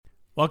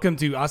Welcome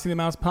to Accio the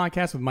Mouse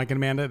Podcast with Mike and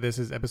Amanda. This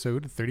is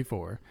episode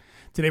 34.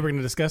 Today we're going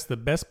to discuss the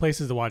best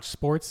places to watch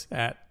sports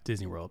at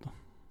Disney World.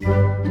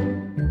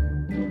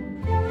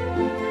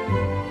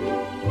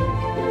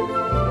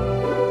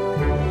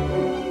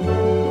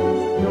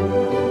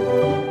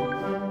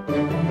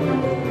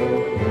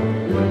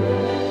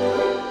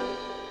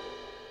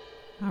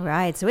 All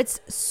right, so it's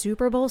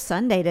Super Bowl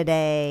Sunday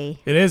today.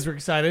 It is. We're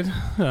excited.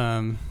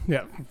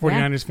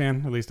 49ers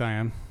fan, at least I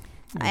am.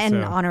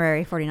 And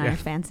honorary 49ers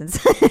fan since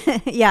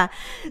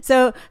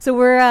So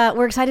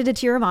we're excited to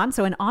cheer them on.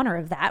 So in honor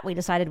of that, we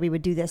decided we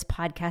would do this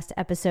podcast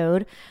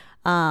episode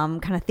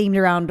kind of themed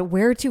around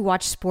where to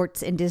watch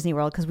sports in Disney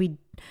World, because we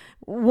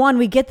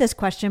get this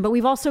question, but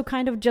we've also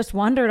kind of just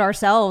wondered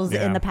ourselves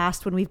in the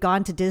past when we've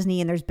gone to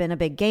Disney and there's been a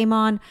big game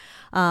on,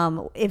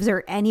 is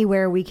there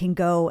anywhere we can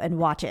go and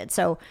watch it?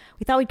 So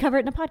we thought we'd cover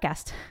it in a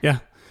podcast. Yeah.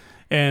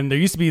 And there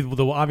used to be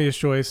the obvious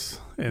choice,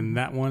 and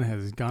that one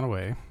has gone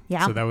away.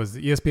 Yeah. So that was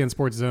the ESPN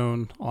Sports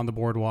Zone on the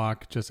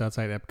boardwalk just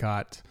outside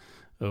Epcot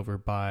over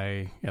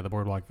by the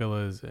Boardwalk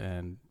Villas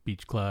and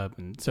Beach Club.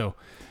 And so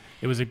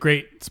it was a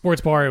great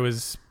sports bar. I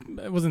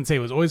wasn't say it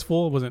was always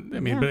full. It wasn't,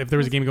 but if there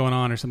was a game going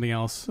on or something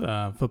else,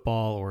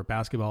 football or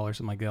basketball or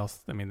something like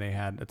else, they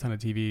had a ton of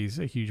TVs,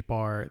 a huge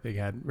bar. They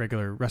had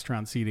regular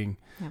restaurant seating.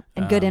 Yeah.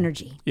 And good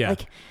energy. Yeah.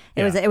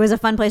 It was a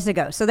fun place to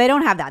go. So they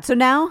don't have that. So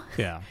now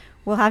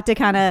we'll have to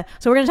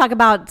so we're going to talk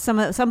about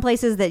some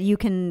places that you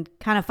can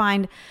kind of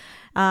find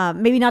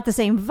maybe not the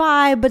same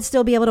vibe, but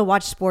still be able to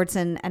watch sports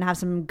and have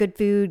some good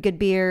food, good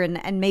beer,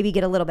 and maybe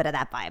get a little bit of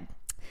that vibe.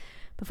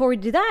 Before we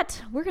do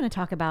that, we're going to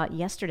talk about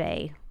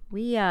yesterday.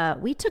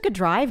 We took a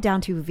drive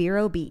down to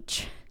Vero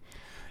Beach.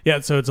 Yeah,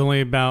 so it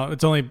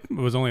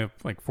was only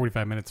like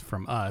 45 minutes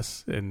from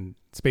us in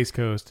Space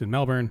Coast in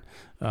Melbourne.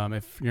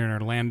 If you're in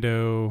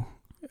Orlando,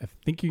 I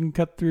think you can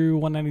cut through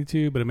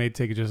 192, but it may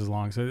take it just as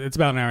long. So it's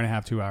about an hour and a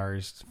half, 2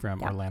 hours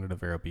from Orlando to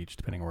Vero Beach,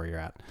 depending on where you're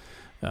at.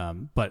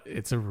 But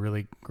it's a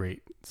really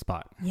great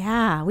spot.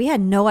 Yeah, we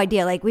had no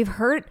idea. Like we've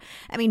heard,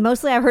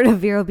 mostly I've heard of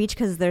Vero Beach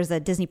because there's a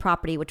Disney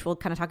property, which we'll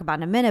kind of talk about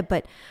in a minute,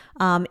 but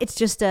it's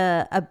just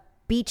a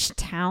beach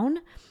town.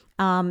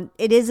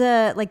 It is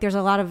there's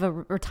a lot of a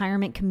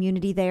retirement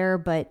community there,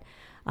 but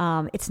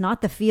it's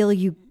not the feel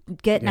you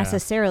get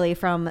necessarily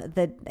from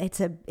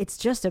it's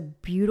just a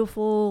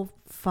beautiful,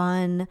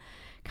 fun,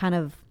 kind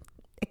of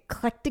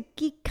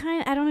eclectic-y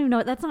kind. I don't even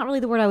know. That's not really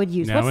the word I would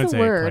use. No, What's the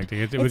word?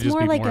 It would just be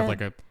more of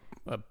like a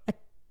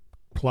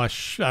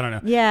plush, I don't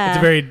know. Yeah. It's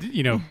a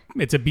very,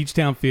 it's a beach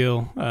town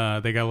feel.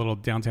 They got a little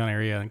downtown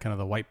area and kind of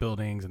the white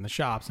buildings and the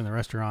shops and the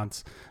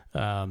restaurants.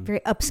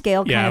 Very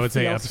upscale kind of I would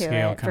say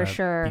upscale kind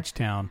of beach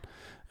town.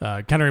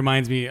 Kind of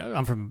reminds me,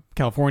 I'm from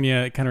California.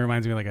 It kind of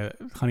reminds me of like a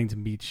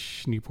Huntington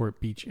Beach,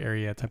 Newport Beach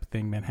area type of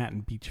thing,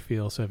 Manhattan Beach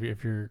feel. So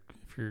if you're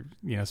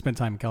spend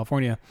time in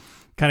California,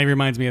 kind of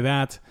reminds me of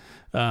that.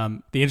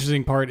 The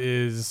interesting part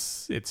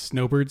is it's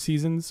snowbird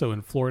season. So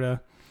in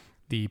Florida,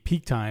 the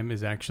peak time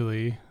is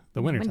actually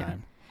the winter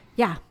time.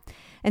 Yeah.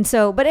 And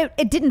so, but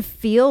it didn't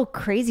feel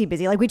crazy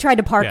busy. Like we tried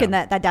to park in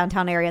that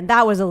downtown area, and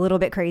that was a little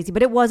bit crazy,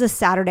 but it was a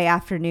Saturday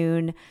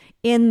afternoon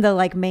in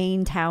the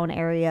main town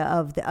area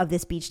of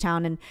this beach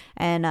town.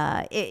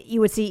 And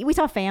we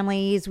saw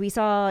families, we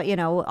saw,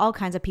 all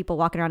kinds of people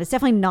walking around. It's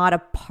definitely not a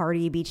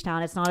party beach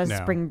town. It's not a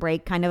spring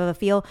break kind of a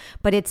feel,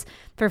 but it's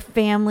for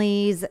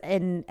families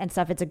and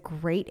stuff. It's a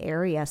great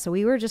area. So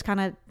we were just kind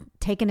of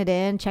taking it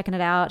in, checking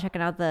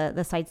out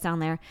the sites down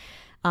there.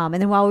 And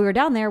then while we were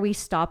down there, we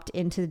stopped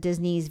into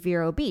Disney's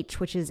Vero Beach,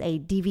 which is a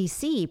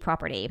DVC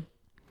property.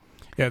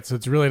 Yeah, so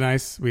it's really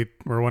nice. We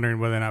were wondering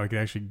whether or not we could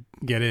actually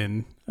get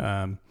in.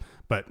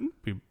 But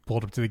we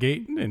pulled up to the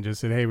gate and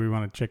just said, hey, we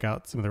want to check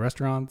out some of the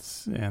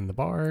restaurants and the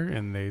bar.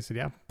 And they said,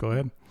 yeah, go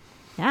ahead.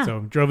 Yeah. So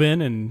drove in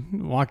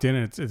and walked in,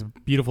 and it's a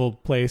beautiful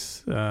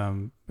place.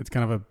 It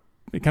kind of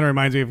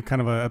reminds me of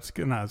kind of not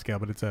upscale,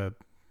 but it's a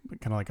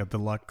kind of like a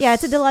deluxe. Yeah,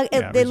 it's a deluxe.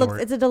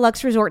 It's a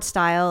deluxe resort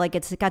style. Like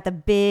it's got the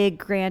big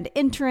grand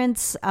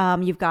entrance.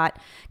 You've got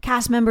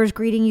cast members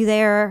greeting you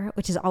there,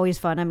 which is always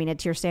fun.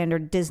 It's your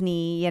standard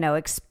Disney,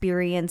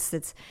 experience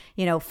that's,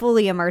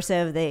 fully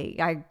immersive.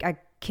 Our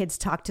kids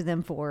talk to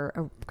them for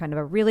a kind of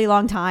a really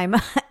long time.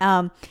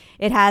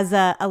 It has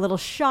a little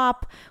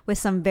shop with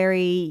some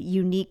very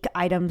unique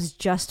items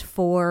just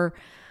for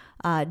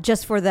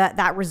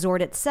that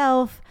resort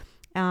itself.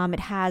 It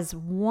has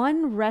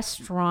one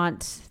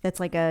restaurant that's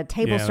like a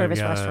table service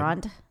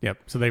restaurant.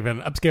 So they've got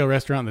an upscale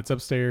restaurant that's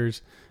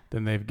upstairs.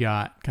 Then they've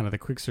got kind of the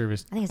quick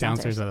service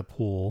downstairs at the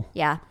pool.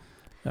 Yeah.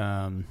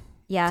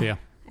 So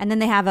and then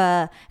they have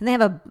a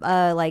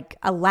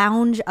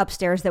lounge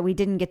upstairs that we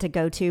didn't get to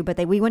go to, but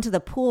we went to the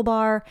pool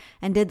bar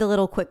and did the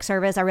little quick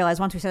service. I realized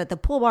once we sat at the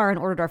pool bar and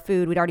ordered our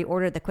food, we'd already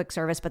ordered the quick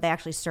service, but they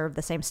actually served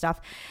the same stuff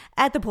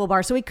at the pool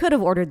bar. So we could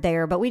have ordered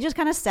there, but we just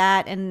kind of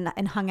sat and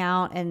hung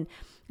out, and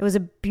it was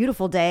a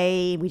beautiful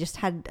day. We just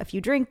had a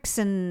few drinks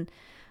and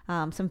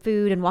some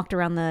food and walked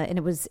around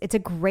it's a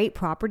great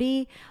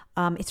property.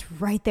 It's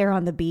right there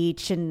on the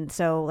beach. And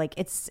so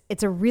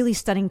it's a really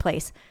stunning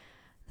place.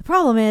 The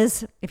problem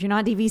is if you're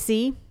not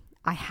DVC,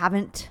 I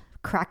haven't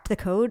cracked the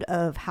code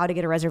of how to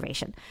get a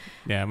reservation.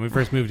 Yeah, when we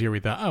first moved here, we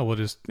thought,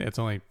 it's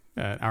only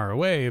an hour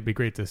away. It'd be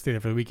great to stay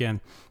there for the weekend.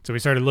 So we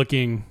started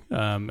looking,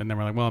 and then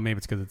we're like, well, maybe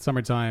it's because it's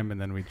summertime.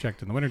 And then we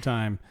checked in the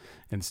wintertime,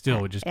 and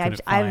still we just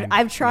couldn't find.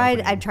 I've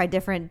tried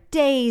different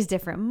days,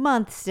 different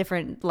months,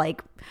 different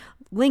like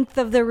length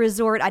of the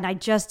resort, and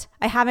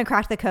I haven't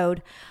cracked the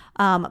code.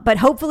 But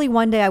hopefully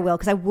one day I will,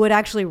 because I would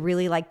actually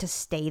really like to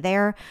stay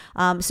there.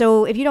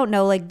 So if you don't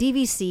know, like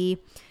DVC,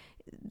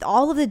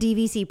 all of the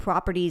DVC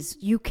properties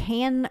you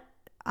can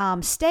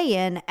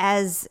stay in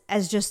as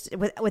just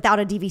without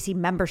a DVC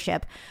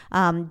membership.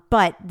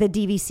 But the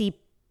DVC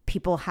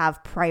people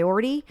have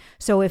priority.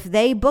 So if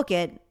they book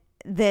it,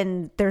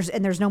 then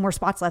there's no more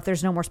spots left.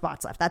 There's no more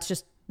spots left. That's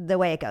just the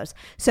way it goes.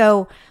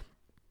 So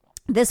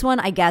this one,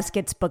 I guess,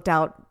 gets booked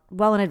out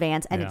well in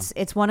advance, and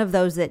it's one of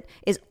those that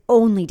is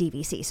only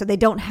DVC. So they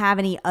don't have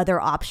any other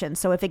options.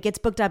 So if it gets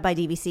booked out by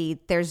DVC,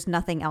 there's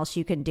nothing else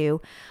you can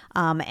do.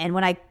 And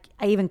when I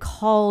even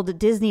called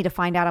Disney to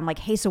find out, I'm like,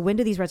 hey, so when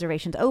do these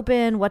reservations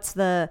open? What's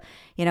the,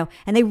 and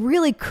they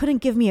really couldn't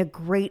give me a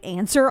great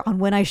answer on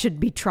when I should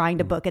be trying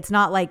to book. It's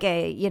not like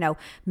a,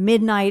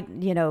 midnight,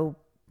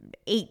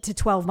 8 to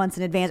 12 months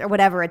in advance or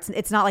whatever.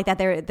 It's not like that.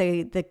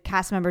 The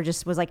cast member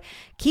just was like,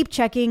 keep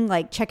checking,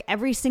 like check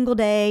every single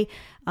day,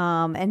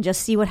 and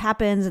just see what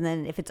happens. And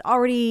then if it's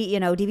already,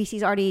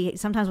 DVC's already,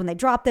 sometimes when they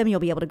drop them, you'll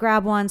be able to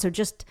grab one. So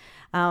just,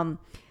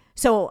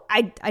 so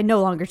I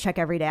no longer check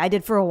every day. I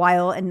did for a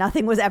while and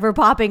nothing was ever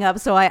popping up.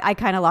 So I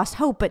kind of lost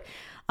hope, but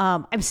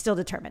I'm still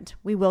determined.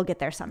 We will get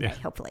there someday,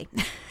 hopefully.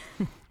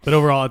 But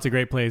overall, it's a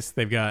great place.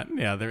 They've got,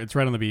 it's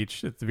right on the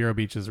beach. The Vero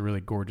Beach is a really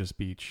gorgeous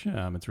beach.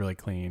 It's really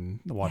clean.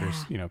 The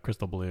water's,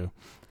 crystal blue.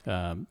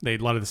 A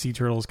lot of the sea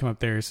turtles come up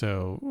there.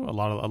 So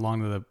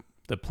along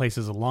the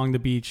places along the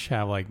beach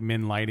have like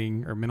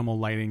minimal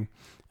lighting.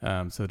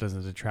 So it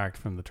doesn't detract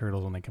from the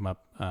turtles when they come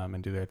up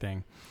and do their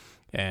thing.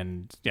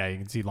 And you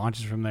can see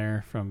launches from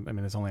there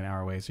it's only an hour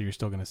away. So you're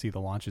still going to see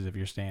the launches if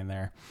you're staying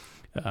there.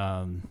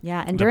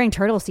 And during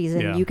turtle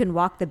season, you can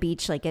walk the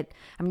beach you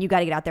got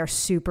to get out there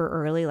super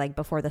early, like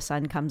before the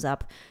sun comes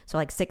up. So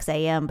like 6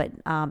 a.m. But,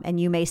 and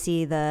you may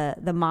see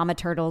the mama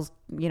turtles,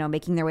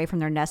 making their way from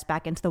their nest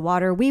back into the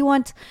water. We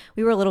were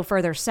a little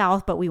further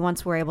south, but we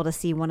once were able to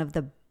see one of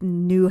the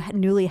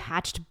newly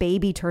hatched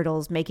baby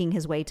turtles making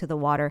his way to the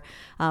water,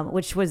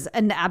 which was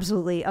an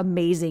absolutely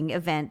amazing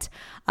event.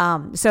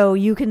 So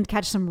you can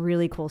catch some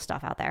really cool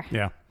stuff out there.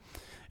 Yeah.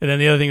 And then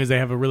the other thing is they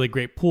have a really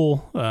great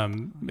pool.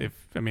 If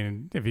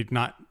you're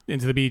not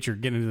into the beach or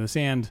getting into the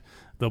sand,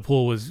 the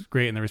pool was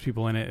great and there was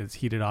people in it. It's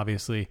heated,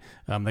 obviously.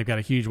 They've got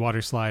a huge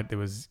water slide that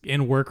was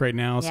in work right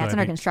now. Yeah, so it's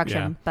under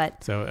construction.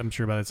 But so I'm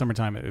sure by the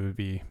summertime it would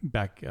be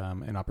back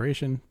in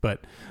operation.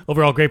 But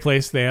overall, great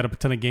place. They had a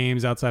ton of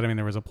games outside.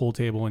 There was a pool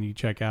table and you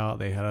check out.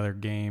 They had other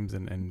games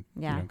and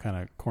kind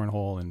of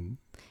cornhole and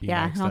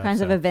all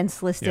kinds of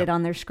events listed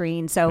on their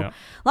screen. So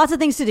lots of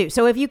things to do.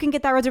 So if you can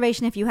get that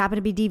reservation, if you happen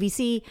to be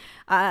DVC,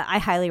 I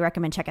highly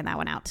recommend checking that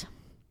one out.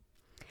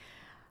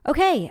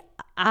 Okay.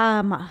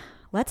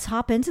 Let's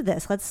hop into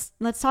this.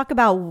 Let's talk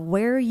about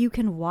where you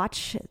can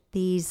watch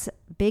these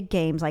big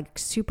games like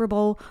Super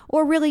Bowl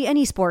or really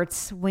any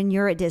sports when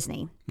you're at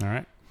Disney. All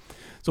right.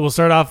 So we'll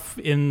start off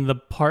in the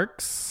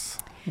parks.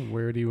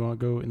 Where do you want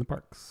to go in the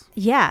parks?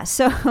 Yeah.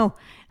 So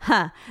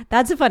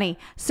that's funny.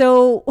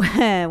 So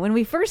when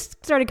we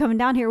first started coming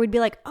down here, we'd be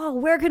like, oh,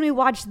 where can we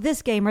watch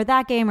this game or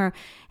that game? Or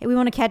we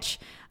want to catch.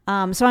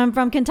 So I'm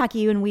from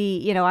Kentucky and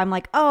I'm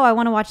like, oh, I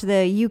want to watch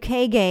the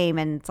UK game.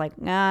 And it's like,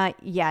 no,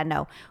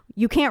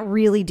 you can't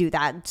really do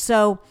that.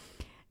 So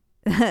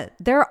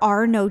there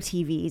are no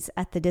TVs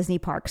at the Disney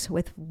parks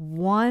with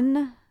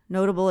one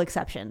notable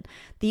exception.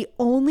 The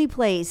only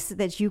place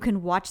that you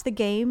can watch the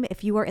game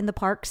if you are in the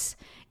parks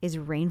is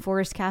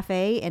Rainforest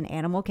Cafe in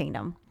Animal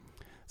Kingdom.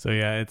 So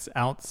it's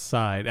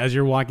outside. As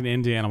you're walking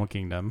into Animal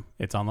Kingdom,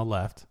 it's on the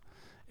left.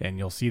 And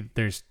you'll see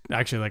there's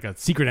actually like a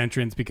secret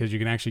entrance because you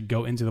can actually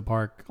go into the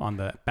park on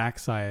the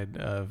backside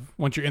of,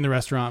 once you're in the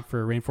restaurant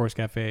for Rainforest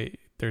Cafe,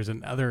 there's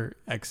another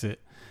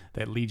exit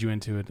that leads you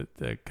into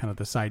the kind of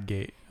the side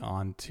gate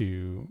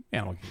onto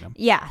Animal Kingdom.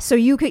 Yeah. So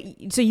you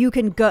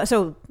can go.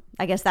 So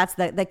I guess that's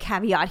the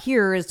caveat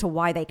here as to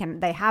why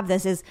they have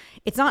this is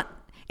it's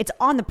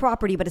on the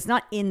property, but it's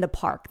not in the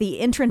park.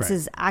 The entrance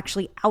is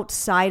actually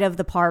outside of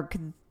the park,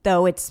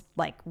 though it's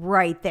like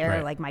right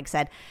there, like Mike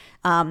said.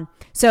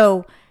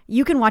 So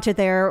you can watch it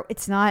there.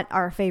 It's not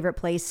our favorite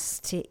place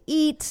to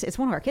eat. It's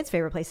one of our kids'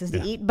 favorite places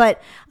to eat,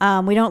 but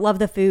we don't love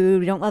the food.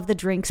 We don't love the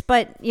drinks.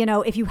 But,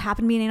 if you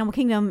happen to be in Animal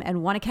Kingdom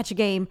and want to catch a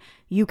game,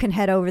 you can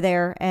head over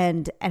there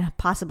and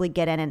possibly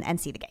get in and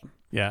see the game.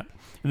 Yeah.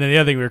 And then the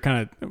other thing we were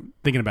kind of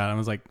thinking about, I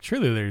was like,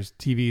 surely there's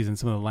TVs in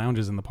some of the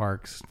lounges in the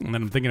parks. And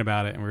then I'm thinking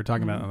about it and we were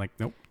talking about it and I'm like,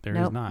 nope, there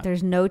is not.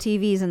 There's no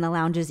TVs in the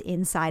lounges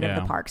inside of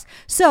the parks.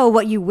 So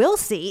what you will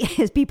see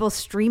is people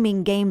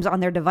streaming games on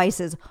their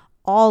devices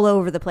all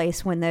over the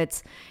place when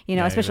it's,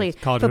 especially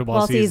college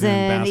football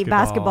season,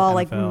 basketball,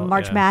 like NFL,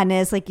 March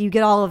Madness, like you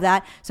get all of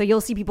that. So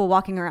you'll see people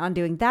walking around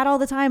doing that all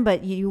the time,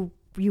 but you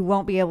you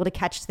won't be able to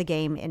catch the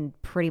game in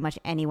pretty much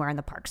anywhere in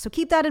the park. So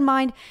keep that in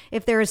mind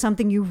if there is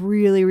something you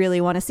really,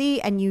 really want to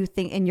see and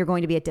you're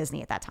going to be at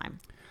Disney at that time.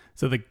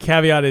 So the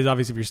caveat is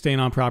obviously if you're staying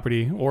on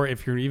property, or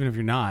even if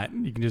you're not,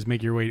 you can just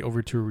make your way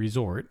over to a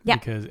resort,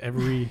 because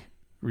every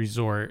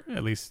resort,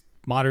 at least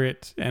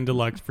moderate and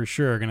deluxe for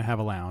sure, are going to have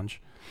a lounge.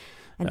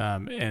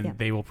 And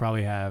they will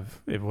probably have,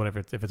 if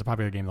it's a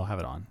popular game, they'll have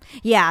it on.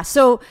 Yeah.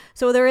 So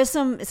there is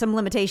some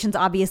limitations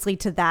obviously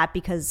to that,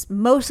 because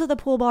most of the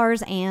pool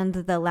bars and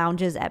the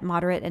lounges at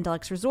moderate and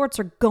deluxe resorts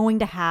are going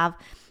to have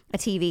a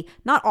TV.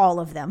 Not all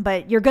of them,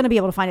 but you're going to be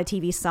able to find a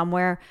TV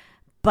somewhere.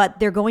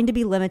 But they're going to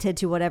be limited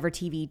to whatever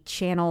TV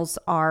channels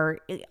are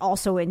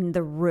also in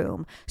the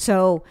room.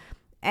 So,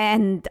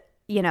 and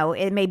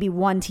it may be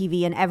one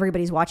TV and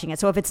everybody's watching it.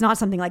 So if it's not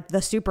something like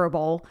the Super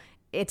Bowl,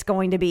 it's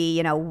going to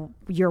be,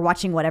 you're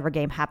watching whatever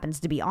game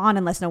happens to be on,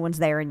 unless no one's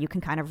there and you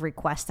can kind of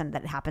request and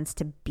that it happens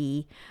to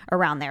be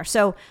around there.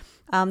 So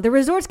the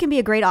resorts can be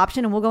a great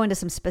option, and we'll go into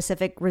some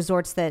specific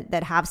resorts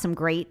that have some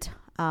great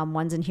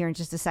ones in here in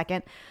just a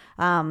second.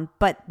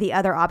 But the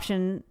other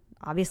option,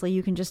 obviously,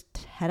 you can just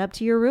head up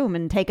to your room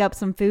and take up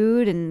some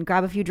food and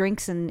grab a few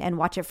drinks and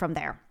watch it from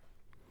there.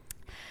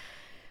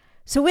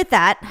 So with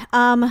that,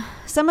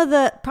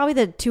 probably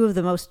the two of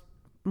the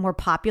more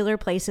popular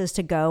places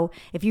to go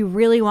if you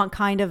really want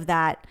kind of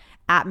that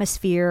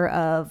atmosphere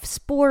of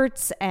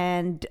sports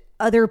and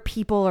other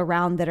people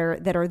around that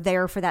are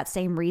there for that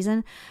same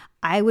reason,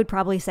 I would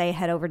probably say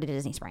head over to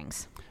Disney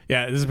Springs.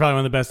 Yeah, this is probably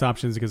one of the best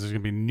options because there's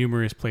going to be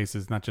numerous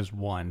places, not just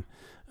one.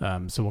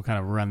 So we'll kind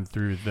of run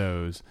through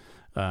those.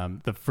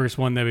 The first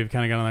one that we've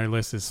kind of got on our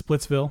list is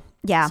Splitsville.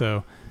 Yeah.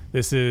 So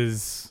this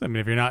is,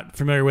 if you're not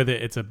familiar with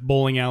it, it's a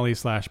bowling alley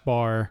 /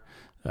 bar.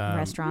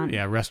 Restaurant.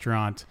 Yeah,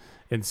 restaurant.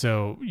 And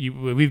so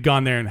we've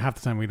gone there, and half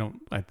the time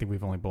I think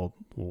we've only bowled.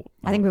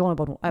 I think we've only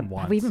bowled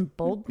once. Have we even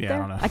bowled there? I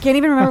don't know. I can't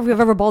even remember if we've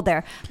ever bowled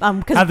there.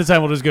 Half the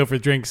time we'll just go for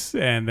drinks,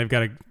 and they've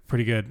got a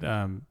pretty good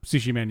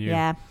sushi menu.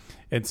 Yeah.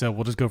 And so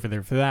we'll just go for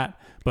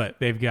that. But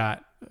they've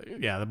got,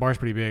 the bar's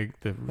pretty big.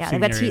 They've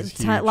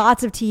got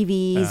lots of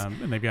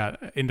TVs. And they've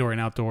got indoor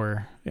and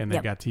outdoor, and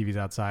they've got TVs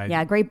outside.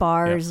 Yeah, great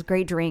bars,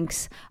 great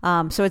drinks.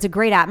 So it's a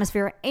great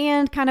atmosphere.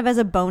 And kind of as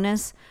a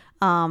bonus,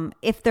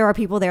 if there are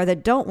people there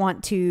that don't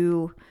want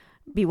to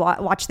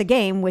watch the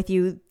game with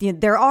you,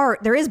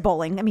 there is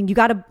bowling.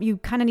 You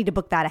kind of need to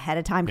book that ahead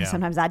of time, because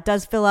sometimes that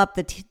does fill up.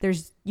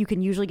 You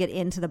can usually get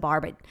into the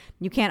bar, but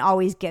you can't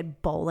always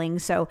get bowling.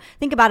 So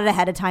think about it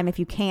ahead of time if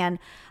you can.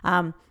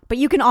 But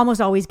you can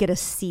almost always get a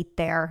seat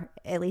there,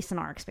 at least in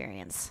our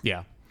experience.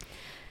 Yeah.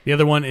 The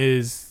other one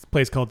is a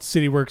place called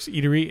CityWorks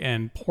Eatery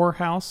and Pour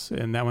House,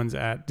 and that one's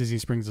at Disney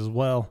Springs as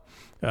well.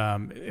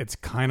 It's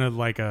kind of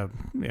like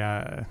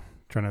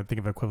trying to think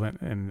of equivalent,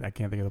 and I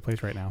can't think of the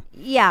place right now.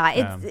 Yeah,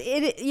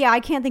 I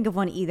can't think of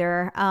one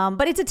either.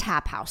 But it's a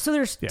tap house, so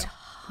there's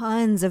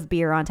tons of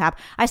beer on tap.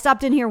 I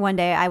stopped in here one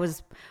day. I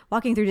was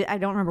walking through, I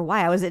don't remember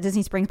why. I was at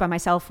Disney Springs by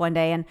myself one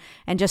day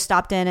and just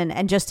stopped in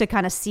and just to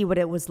kind of see what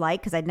it was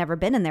like, because I'd never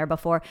been in there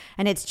before.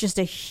 And it's just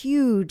a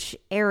huge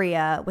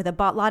area with a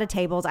lot of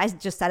tables. I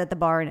just sat at the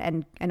bar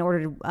and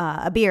ordered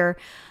a beer.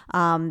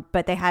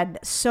 But they had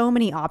so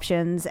many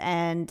options.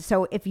 And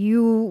so if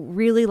you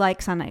really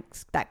like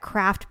that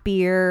craft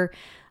beer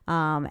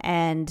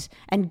and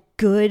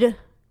good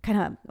kind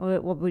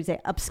of, what would you say,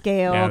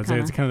 upscale? Yeah,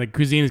 it's kind of like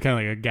cuisine is kind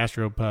of like a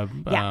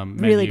gastropub.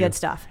 Menu. Really good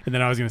stuff. And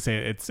then I was going to say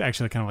it's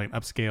actually kind of like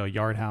an upscale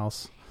yard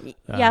house.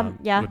 That's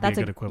a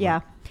good equivalent.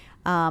 Yeah.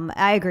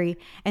 I agree.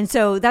 And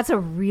so that's a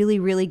really,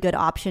 really good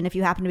option if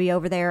you happen to be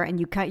over there, and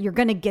you're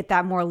going to get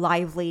that more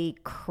lively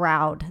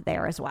crowd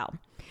there as well.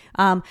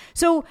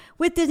 So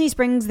with Disney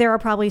Springs, there are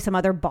probably some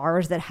other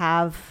bars that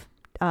have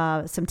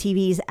some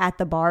TVs at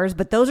the bars,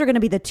 but those are going to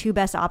be the two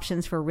best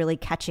options for really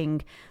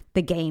catching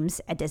the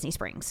games at Disney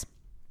Springs.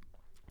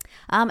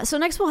 So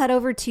next we'll head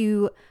over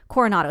to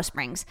Coronado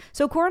Springs.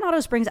 So Coronado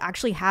Springs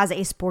actually has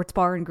a sports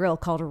bar and grill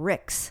called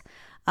Rick's.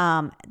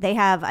 They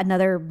have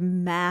another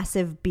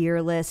massive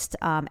beer list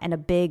and a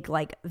big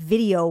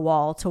video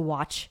wall to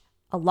watch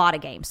a lot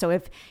of games. So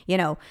if,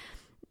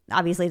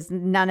 obviously it's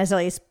not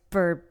necessarily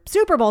for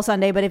Super Bowl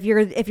Sunday, but if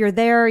you're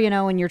there,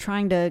 and you're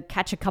trying to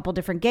catch a couple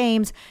different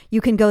games,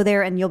 you can go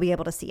there and you'll be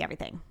able to see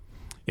everything.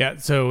 Yeah,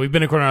 so we've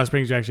been to Coronado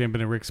Springs. We actually haven't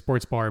been to Rick's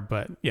Sports Bar,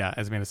 but yeah,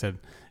 as Amanda said,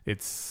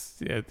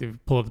 you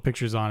pull up the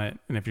pictures on it,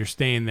 and if you're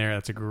staying there,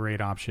 that's a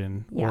great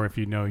option. Yeah. Or if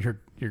you're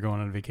going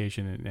on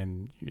vacation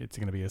and it's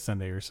going to be a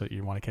Sunday or so,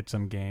 you want to catch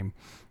some game,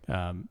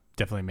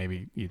 definitely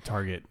maybe you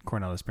target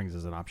Coronado Springs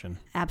as an option.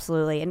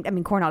 Absolutely,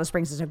 and Coronado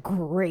Springs is a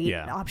great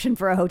option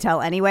for a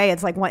hotel anyway.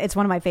 It's it's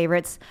one of my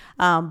favorites.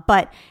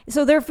 But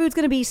so their food's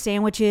going to be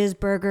sandwiches,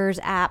 burgers,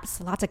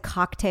 apps, lots of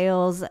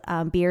cocktails,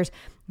 beers.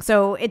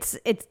 So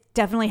it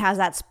definitely has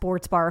that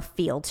sports bar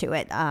feel to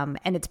it.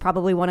 And it's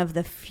probably one of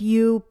the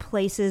few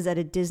places at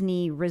a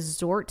Disney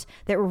resort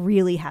that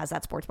really has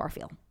that sports bar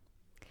feel.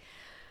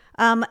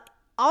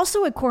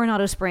 Also at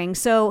Coronado Springs,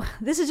 so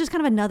this is just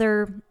kind of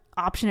another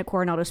option at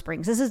Coronado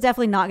Springs. This is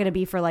definitely not going to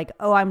be for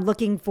I'm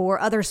looking for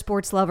other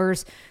sports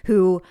lovers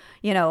who,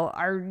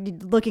 are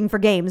looking for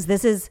games.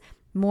 This is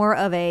more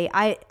of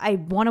I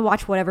want to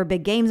watch whatever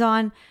big game's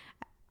on.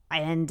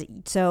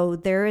 And so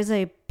there is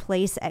a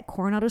place at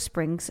Coronado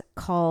Springs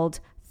called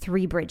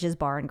Three Bridges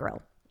Bar and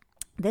Grill.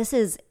 This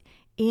is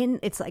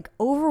it's like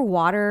over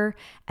water.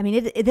 I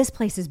mean, this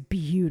place is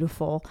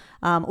beautiful.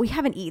 We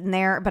haven't eaten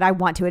there, but I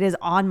want to. It is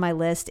on my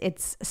list.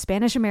 It's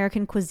Spanish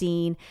American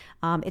cuisine.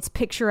 It's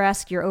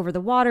picturesque. You're over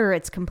the water.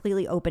 It's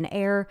completely open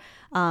air.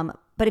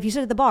 But if you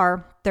sit at the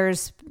bar,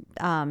 there's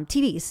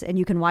TVs and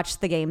you can watch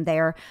the game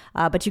there.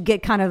 But you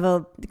get kind of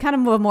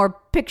a more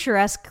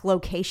picturesque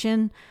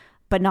location,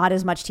 but not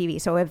as much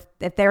TV. So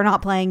if they're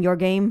not playing your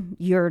game,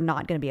 you're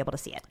not going to be able to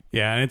see it.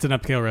 Yeah, and it's an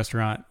upscale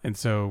restaurant. And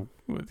so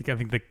I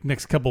think the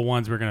next couple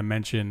ones we're going to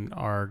mention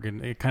are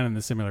kind of in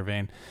the similar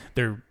vein.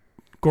 They're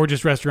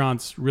gorgeous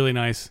restaurants, really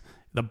nice.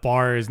 The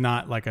bar is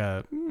not like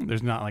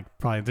there's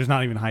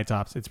not even high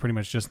tops. It's pretty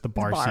much just the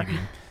bar seating.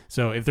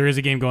 So if there is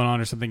a game going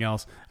on or something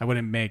else, I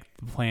wouldn't make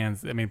the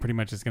plans. I mean, pretty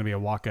much it's going to be a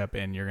walk up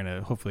and you're going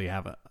to hopefully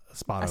have a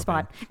spot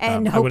open.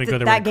 And hope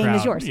that game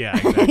is yours. Yeah,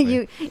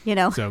 exactly. you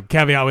know. So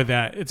caveat with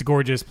that, it's a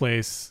gorgeous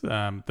place.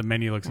 The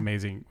menu looks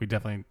amazing. We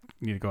definitely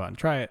need to go out and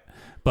try it.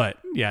 But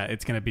yeah,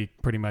 it's going to be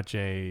pretty much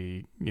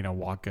a,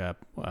 walk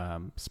up,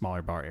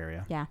 smaller bar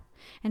area. Yeah.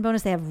 And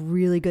bonus, they have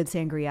really good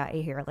sangria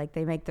here. Like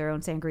they make their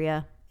own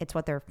sangria. It's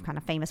what they're kind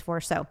of famous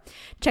for. So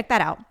check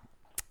that out.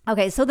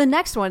 Okay, so the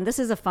next one, this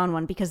is a fun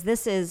one because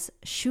this is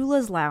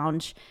Shula's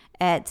Lounge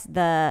at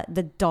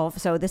the Dolphin.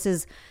 So this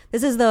is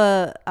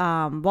the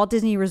Walt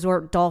Disney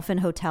Resort Dolphin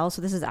Hotel.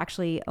 So this is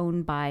actually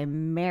owned by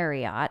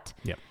Marriott.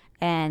 Yep.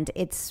 And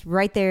it's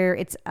right there.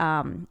 It's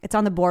on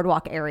the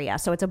boardwalk area.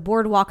 So it's a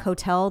boardwalk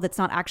hotel that's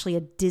not actually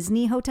a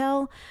Disney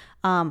hotel,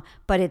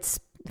 but it's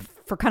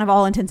for kind of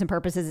all intents and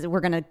purposes.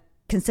 We're going to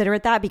consider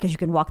it that because you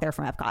can walk there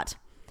from Epcot.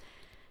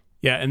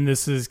 Yeah, and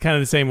this is kind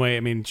of the same way.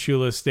 I mean,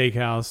 Shula's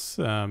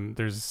Steakhouse,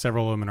 there's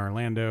several of them in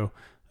Orlando,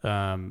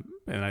 and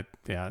I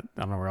don't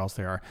know where else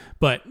there are.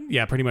 But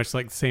yeah, pretty much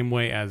like the same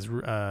way as,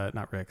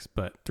 not Rick's,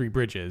 but Three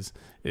Bridges,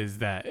 is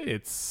that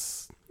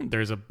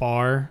there's a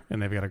bar, and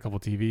they've got a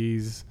couple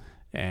TVs,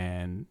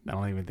 and I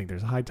don't even think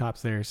there's high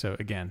tops there. So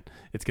again,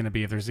 it's going to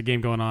be if there's a game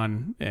going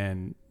on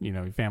and,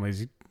 your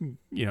family's,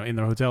 in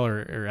the hotel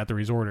or at the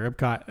resort or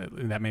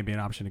Epcot, that may be an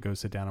option to go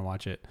sit down and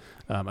watch it.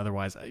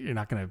 Otherwise, you're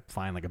not going to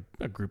find like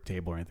a group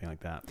table or anything like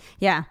that.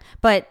 Yeah.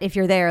 But if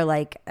you're there,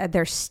 like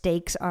their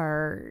steaks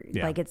are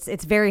like,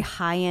 it's very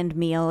high end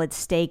meal. It's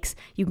steaks.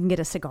 You can get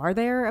a cigar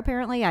there.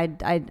 Apparently.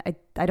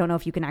 I don't know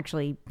if you can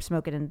actually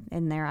smoke it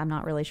in there. I'm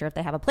not really sure if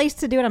they have a place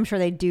to do it. I'm sure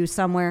they do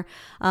somewhere.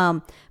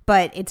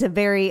 But it's a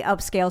very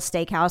upscale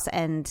steakhouse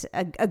and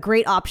a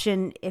great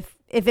option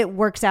if it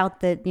works out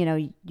that,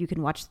 you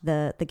can watch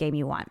the game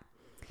you want.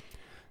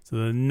 So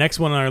the next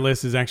one on our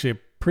list is actually a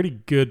pretty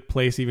good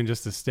place even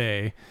just to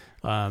stay.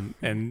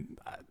 And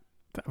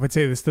I would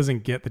say this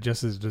doesn't get the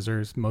justice it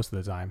deserves most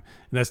of the time.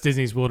 And that's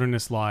Disney's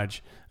Wilderness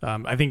Lodge.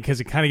 I think because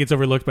it kind of gets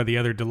overlooked by the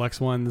other deluxe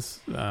ones,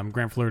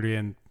 Grand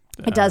Floridian.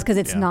 It does because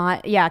it's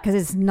not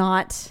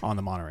on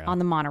the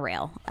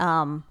monorail.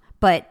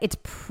 But it's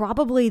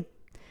probably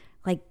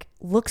like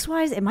looks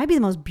wise, it might be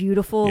the most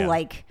beautiful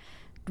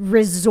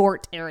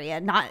resort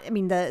area.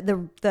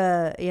 The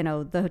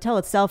hotel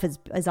itself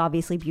is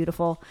obviously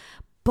beautiful,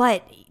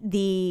 but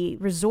the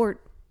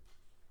resort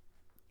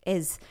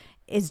is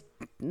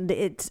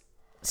it's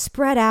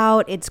spread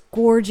out. It's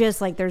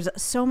gorgeous. Like there's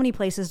so many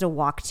places to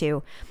walk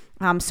to.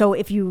 So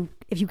if you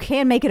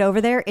can make it over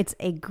there, it's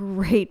a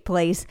great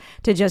place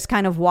to just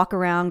kind of walk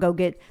around,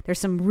 there's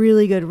some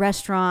really good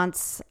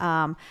restaurants.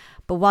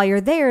 But while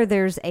you're there,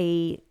 there's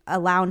a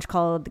lounge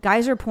called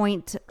Geyser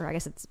Point, or I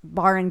guess it's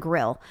Bar and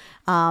Grill.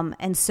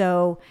 And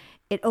so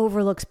it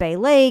overlooks Bay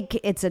Lake.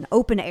 It's an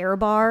open air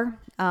bar.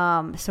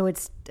 So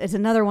it's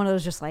another one of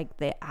those, just like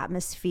the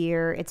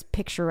atmosphere. It's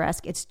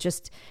picturesque. It's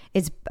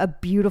a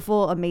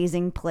beautiful,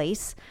 amazing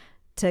place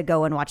to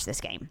go and watch this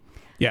game.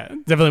 Yeah,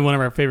 definitely one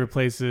of our favorite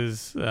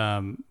places.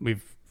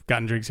 We've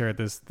gotten drinks here at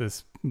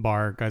this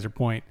bar, Geyser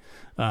Point.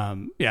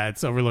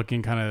 It's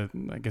overlooking kind of,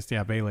 I guess,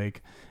 Bay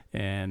Lake.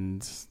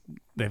 And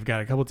they've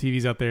got a couple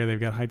TVs out there. They've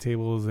got high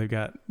tables. They've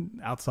got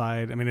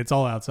outside. I mean, it's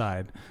all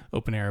outside,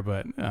 open air,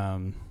 but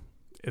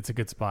it's a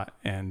good spot.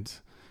 And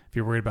if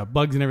you're worried about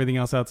bugs and everything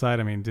else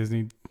outside, I mean,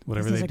 Disney,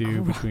 whatever they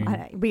do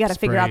between we got to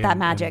figure out that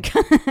magic.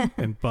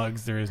 And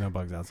bugs, there is no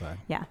bugs outside.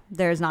 Yeah,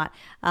 there's not.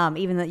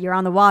 Even that you're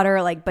on the water,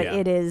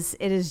 it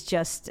is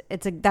just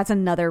that's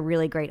another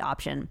really great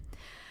option.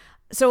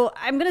 So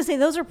I'm going to say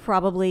those are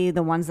probably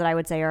the ones that I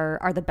would say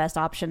are the best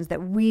options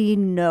that we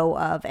know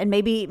of. And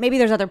maybe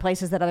there's other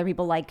places that other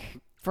people like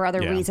for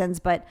other reasons,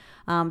 but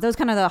those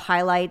kind of the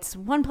highlights.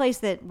 One place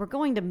that we're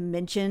going to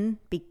mention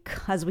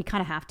because we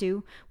kind of have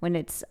to when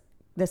it's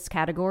this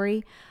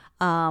category,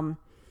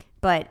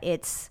 but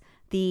it's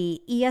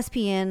the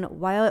ESPN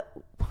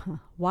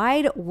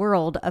Wide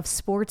World of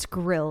Sports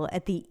Grill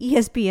at the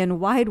ESPN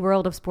Wide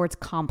World of Sports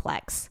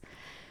Complex.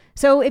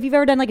 So if you've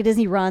ever done like a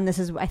Disney run, this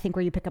is, I think,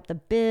 where you pick up the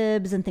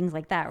bibs and things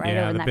like that, right?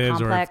 Yeah, in the that bibs,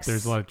 complex. or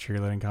there's a lot of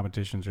cheerleading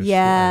competitions.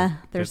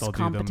 There's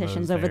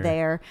competitions over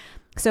there.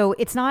 So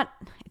it's not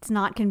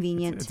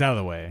convenient. It's out of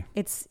the way.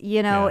 It's,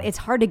 it's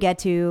hard to get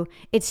to.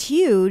 It's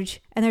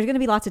huge, and there's going to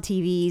be lots of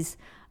TVs.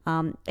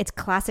 It's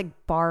classic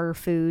bar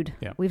food.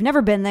 Yeah. We've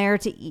never been there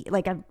to eat.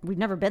 We've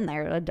never been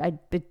there.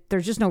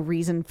 There's just no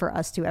reason for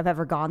us to have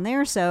ever gone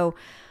there. So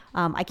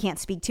I can't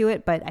speak to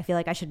it, but I feel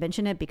like I should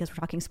mention it because we're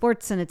talking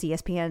sports and it's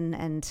ESPN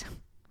and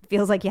it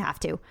feels like you have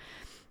to.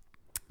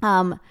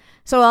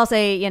 So I'll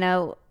say,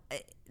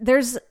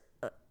 there's,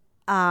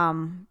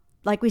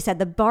 like we said,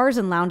 the bars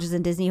and lounges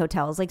in Disney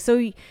hotels,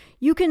 so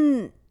you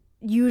can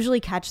usually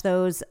catch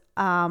those.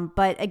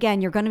 But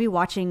again, you're going to be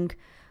watching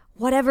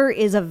whatever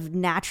is of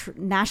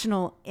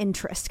national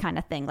interest kind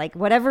of thing, like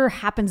whatever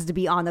happens to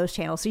be on those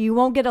channels. So you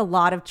won't get a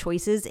lot of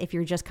choices if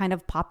you're just kind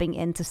of popping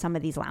into some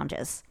of these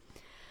lounges.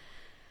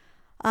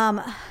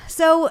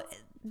 So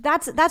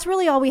that's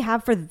really all we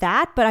have for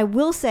that. But I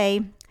will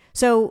say,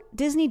 so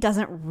Disney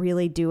doesn't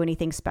really do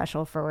anything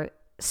special for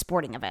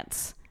sporting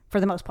events for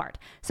the most part.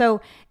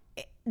 So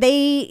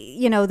they,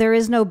 there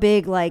is no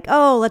big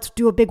let's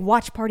do a big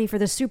watch party for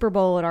the Super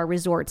Bowl at our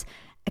resorts.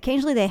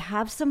 Occasionally they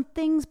have some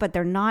things, but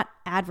they're not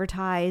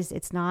advertised.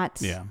 It's not,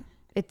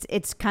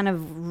 it's kind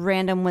of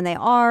random when they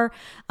are.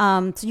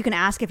 So you can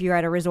ask if you're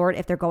at a resort,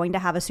 if they're going to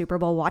have a Super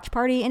Bowl watch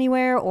party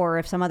anywhere, or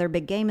if some other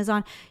big game is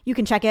on, you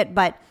can check it,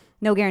 but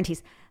no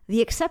guarantees.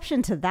 The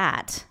exception to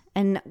that,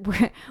 and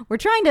we're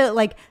trying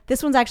to,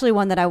 this one's actually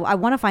one that I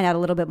want to find out a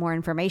little bit more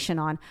information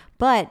on,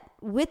 but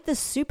with the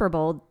Super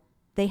Bowl,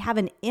 they have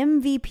an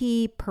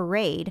MVP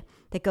parade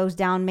that goes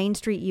down Main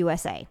Street,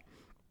 USA.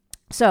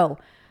 So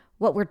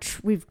what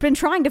we've been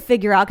trying to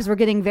figure out, because we're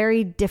getting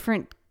very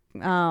different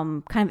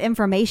kind of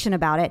information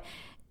about it.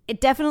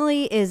 It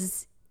definitely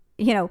is,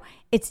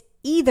 it's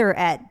either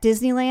at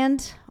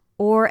Disneyland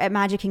or at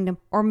Magic Kingdom,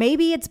 or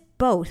maybe it's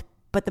both.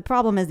 But the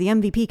problem is the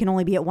MVP can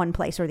only be at one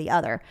place or the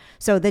other.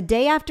 So the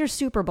day after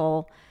Super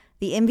Bowl,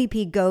 the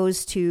MVP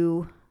goes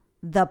to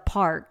the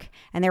park,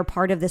 and they're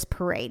part of this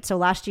parade. So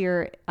last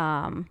year, it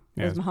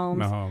was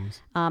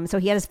Mahomes. So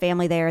he had his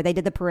family there. They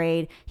did the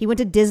parade. He went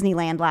to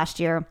Disneyland last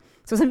year.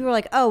 So some people are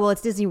like, oh, well,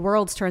 it's Disney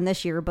World's turn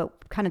this year,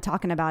 but kind of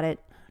talking about it.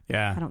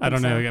 Yeah, I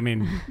don't know. I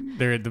mean,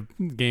 the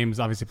game's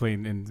obviously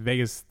playing in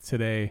Vegas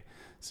today,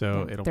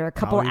 so they're a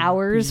couple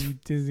hours.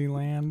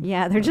 Disneyland.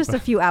 Yeah, they're just a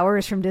few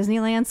hours from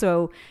Disneyland,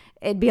 so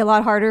it'd be a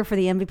lot harder for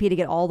the MVP to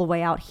get all the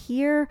way out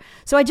here.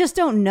 So I just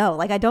don't know.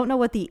 I don't know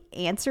what the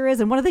answer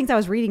is. And one of the things I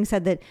was reading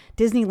said that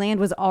Disneyland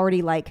was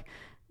already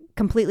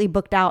completely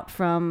booked out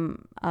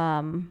from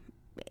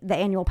the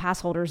annual pass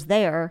holders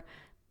there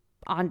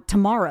on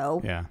tomorrow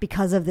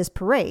because of this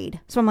parade.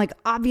 So I'm like,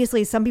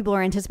 obviously some people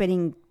are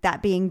anticipating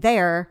that being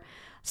there.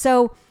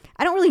 So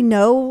I don't really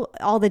know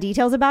all the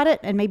details about it.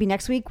 And maybe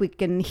next week we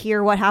can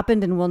hear what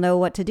happened and we'll know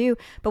what to do.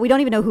 But we don't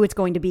even know who it's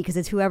going to be because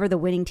it's whoever the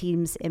winning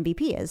team's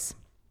MVP is.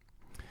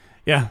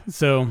 Yeah,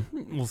 so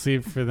we'll see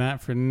for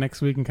that for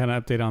next week and kind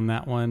of update on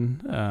that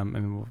one.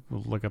 And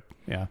we'll look up.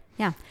 Yeah.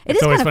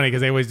 It's always funny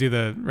because they always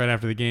do right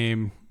after the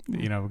game.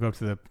 We'll go up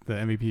to the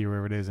MVP or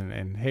wherever it is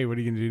and hey, what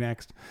are you going to do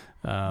next?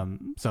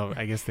 So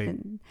I guess they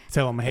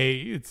tell them, hey,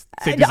 it's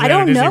safe to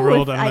at Disney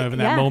World. I don't know if in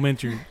that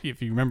moment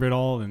if you remember it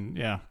all, and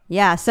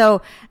yeah.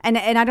 So and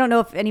I don't know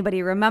if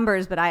anybody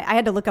remembers, but I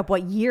had to look up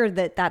what year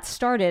that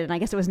started, and I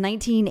guess it was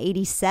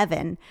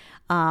 1987.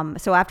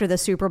 So after the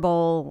Super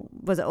Bowl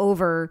was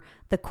over,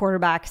 the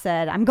quarterback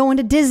said, I'm going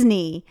to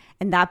Disney.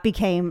 And that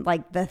became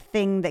the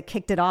thing that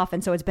kicked it off.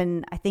 And so it's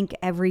been, I think,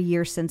 every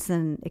year since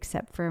then,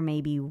 except for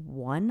maybe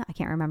one. I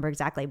can't remember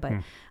exactly, but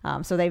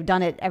so they've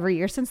done it every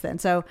year since then.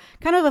 So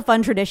kind of a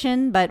fun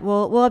tradition, but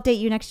we'll update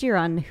you next year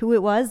on who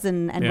it was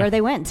and where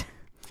they went.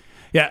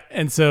 Yeah.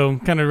 And so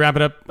kind of wrap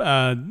it up.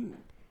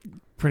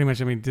 Pretty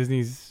much, I mean,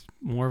 Disney's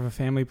more of a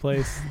family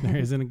place. There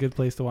isn't a good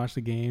place to watch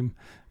the game.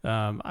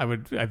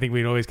 I think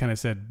we'd always kind of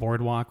said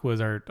Boardwalk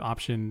was our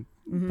option,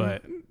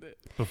 but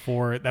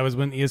before that was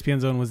when ESPN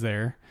Zone was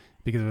there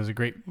because it was a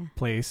great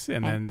place,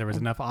 and then there was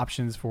enough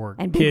options for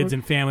kids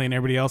and family and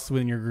everybody else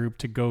within your group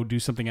to go do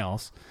something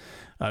else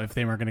if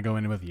they weren't going to go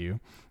in with you.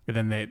 But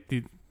then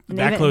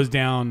that closed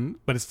down,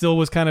 but it still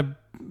was kind of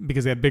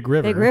because they had Big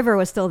River. Big River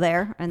was still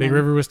there. Big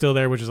River was still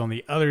there, which is on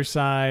the other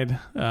side,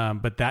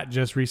 but that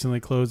just recently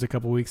closed a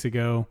couple weeks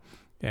ago.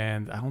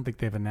 And I don't think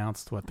they've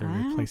announced what they're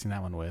replacing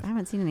that one with. I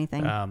haven't seen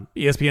anything.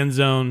 ESPN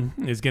Zone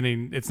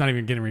it's not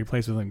even getting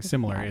replaced with something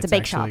similar. It's a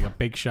bake actually shop. a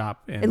bake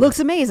shop. And it looks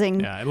amazing.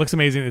 Yeah, it looks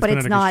amazing. But been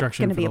it's under not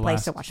construction going to be for a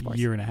place the to watch last sports.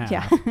 year and a half.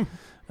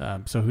 Yeah.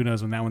 So who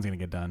knows when that one's going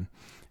to get done.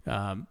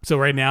 So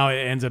right now it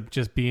ends up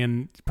just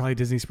being probably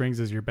Disney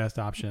Springs is your best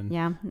option.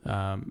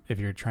 Yeah.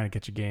 If you're trying to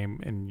catch a game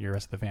and your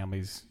rest of the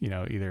family's,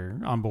 either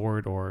on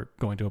board or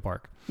going to a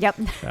park. Yep.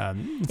 So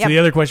the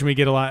other question we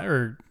get a lot,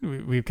 or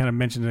we've kind of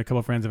mentioned, a couple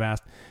of friends have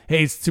asked,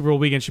 hey, Super Bowl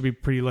weekend should be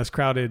pretty less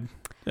crowded,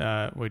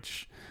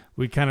 which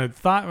we kind of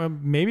thought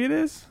maybe it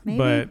is,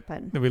 but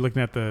we're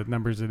looking at the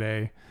numbers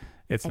today.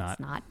 It's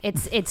not.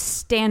 It's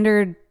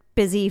standard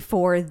busy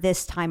for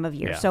this time of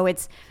year. Yeah. So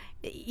it's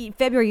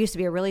February used to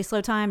be a really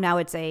slow time. Now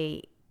it's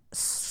a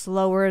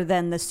slower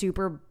than the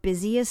super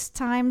busiest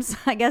times,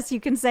 I guess you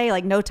can say.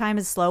 Like no time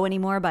is slow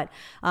anymore, but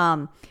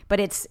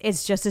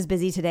it's just as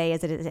busy today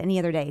as it is any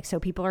other day. So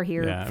people are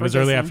here. Yeah, it was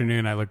early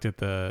afternoon. I looked at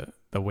the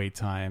wait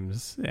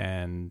times,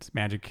 and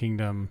Magic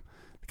Kingdom,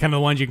 kind of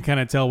the ones you can kind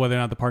of tell whether or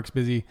not the park's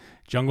busy.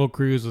 Jungle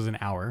Cruise was an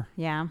hour.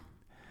 Yeah.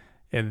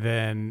 And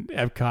then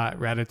Epcot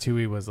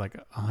Ratatouille was like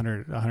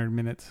 100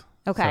 minutes.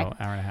 Okay. So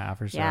hour and a half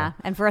or so. Yeah.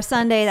 And for a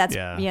Sunday, that's,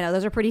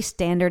 those are pretty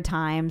standard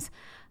times.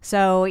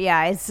 So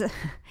yeah,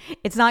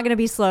 it's not going to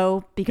be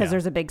slow because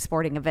there's a big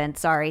sporting event.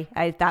 Sorry.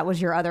 That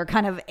was your other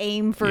kind of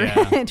aim for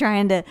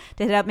trying to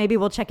hit up. Maybe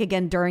we'll check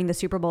again during the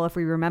Super Bowl if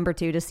we remember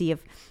to see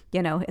if,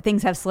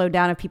 things have slowed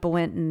down, if people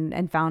went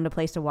and found a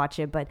place to watch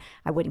it, but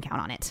I wouldn't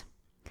count on it.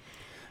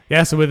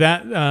 Yeah, so with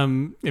that,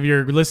 if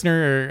you're a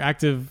listener or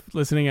active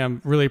listening, I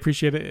really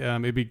appreciate it.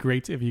 It'd be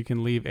great if you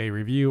can leave a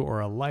review or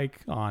a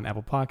like on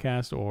Apple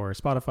Podcast or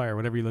Spotify or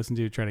whatever you listen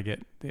to. Try to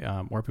get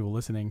more people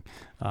listening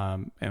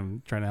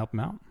and trying to help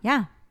them out.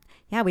 Yeah,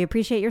 we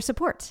appreciate your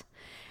support.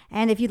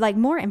 And if you'd like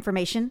more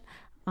information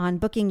on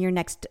booking your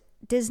next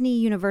Disney,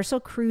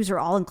 Universal, cruise, or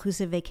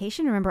all-inclusive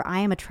vacation, remember,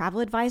 I am a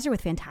travel advisor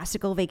with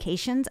Fantastical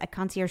Vacations, a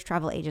concierge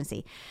travel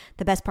agency.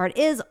 The best part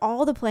is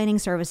all the planning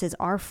services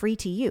are free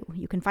to you.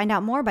 You can find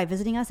out more by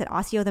visiting us at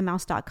accio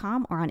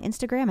themouse.com or on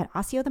Instagram at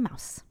accio the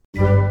mouse.